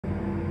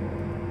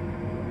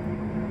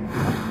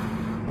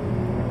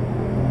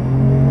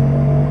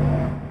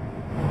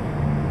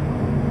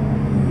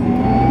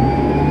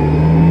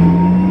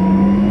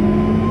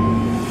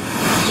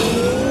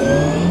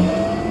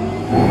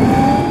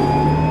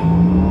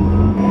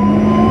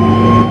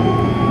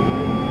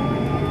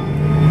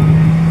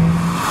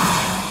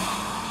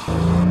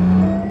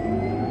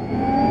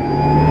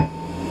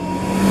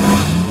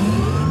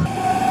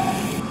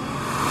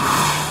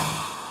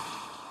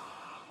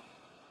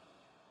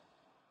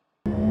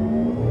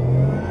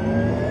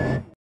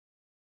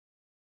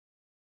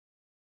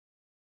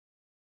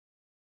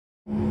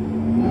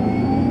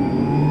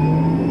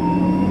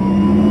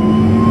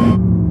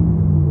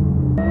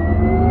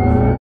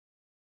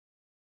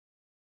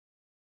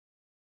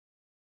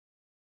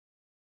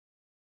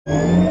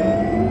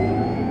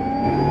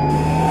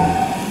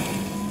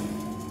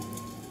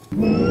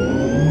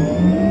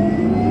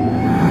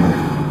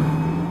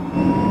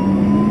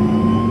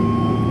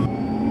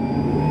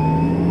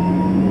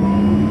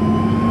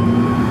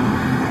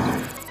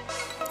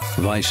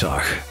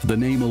Weissach. The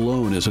name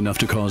alone is enough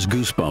to cause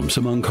goosebumps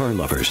among car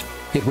lovers.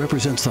 It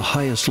represents the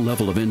highest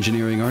level of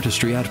engineering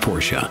artistry at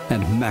Porsche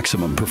and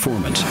maximum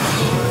performance.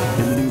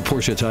 In the new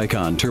Porsche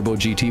Taycan Turbo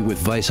GT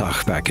with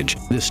Weissach package,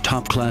 this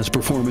top-class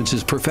performance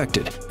is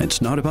perfected.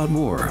 It's not about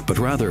more, but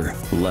rather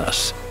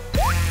less.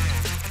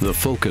 The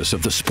focus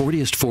of the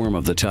sportiest form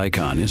of the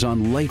Taycan is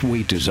on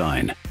lightweight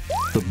design.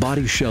 The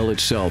body shell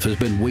itself has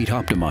been weight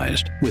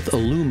optimized, with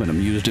aluminum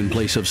used in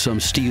place of some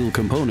steel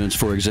components,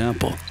 for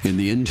example. In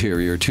the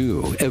interior,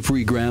 too,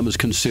 every gram is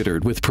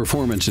considered with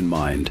performance in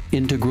mind.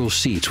 Integral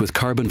seats with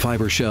carbon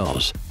fiber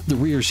shells. The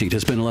rear seat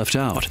has been left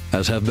out,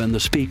 as have been the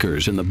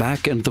speakers in the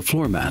back and the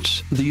floor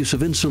mats. The use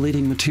of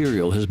insulating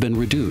material has been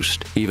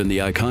reduced. Even the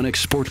iconic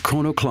sport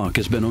chrono clock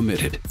has been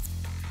omitted.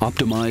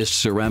 Optimized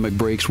ceramic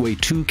brakes weigh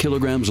 2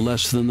 kilograms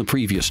less than the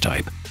previous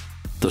type.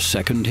 The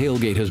second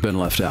tailgate has been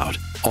left out.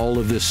 All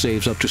of this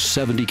saves up to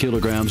 70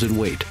 kilograms in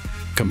weight,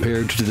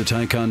 compared to the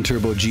Taycan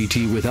Turbo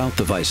GT without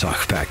the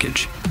Weissach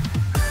package.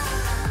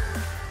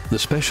 The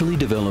specially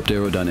developed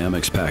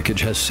aerodynamics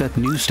package has set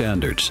new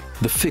standards.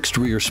 The fixed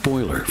rear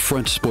spoiler,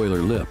 front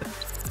spoiler lip,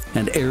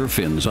 and air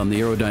fins on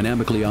the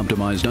aerodynamically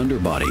optimized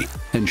underbody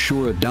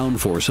ensure a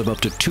downforce of up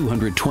to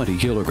 220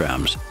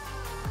 kilograms.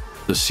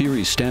 The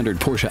series standard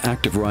Porsche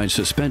Active Ride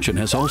suspension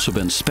has also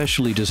been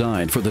specially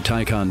designed for the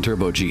Taycan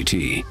Turbo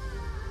GT.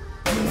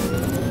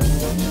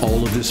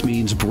 All of this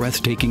means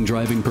breathtaking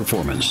driving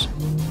performance.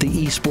 The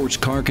e-sports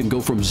car can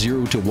go from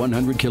 0 to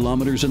 100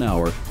 kilometers an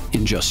hour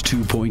in just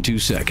 2.2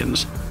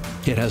 seconds.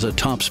 It has a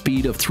top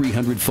speed of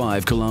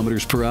 305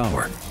 kilometers per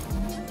hour.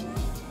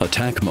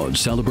 Attack mode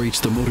celebrates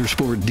the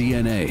motorsport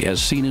DNA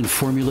as seen in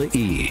Formula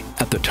E.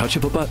 At the touch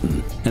of a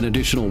button, an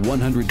additional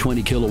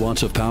 120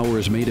 kilowatts of power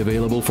is made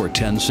available for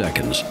 10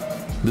 seconds.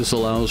 This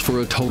allows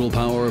for a total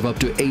power of up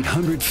to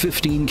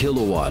 815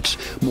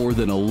 kilowatts, more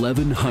than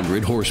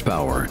 1,100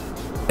 horsepower.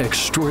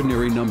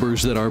 Extraordinary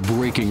numbers that are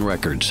breaking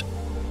records.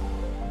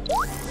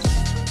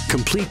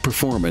 Complete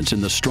performance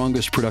in the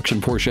strongest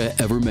production Porsche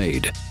ever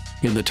made,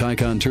 in the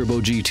Taycan Turbo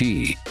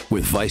GT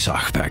with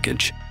Weissach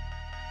package.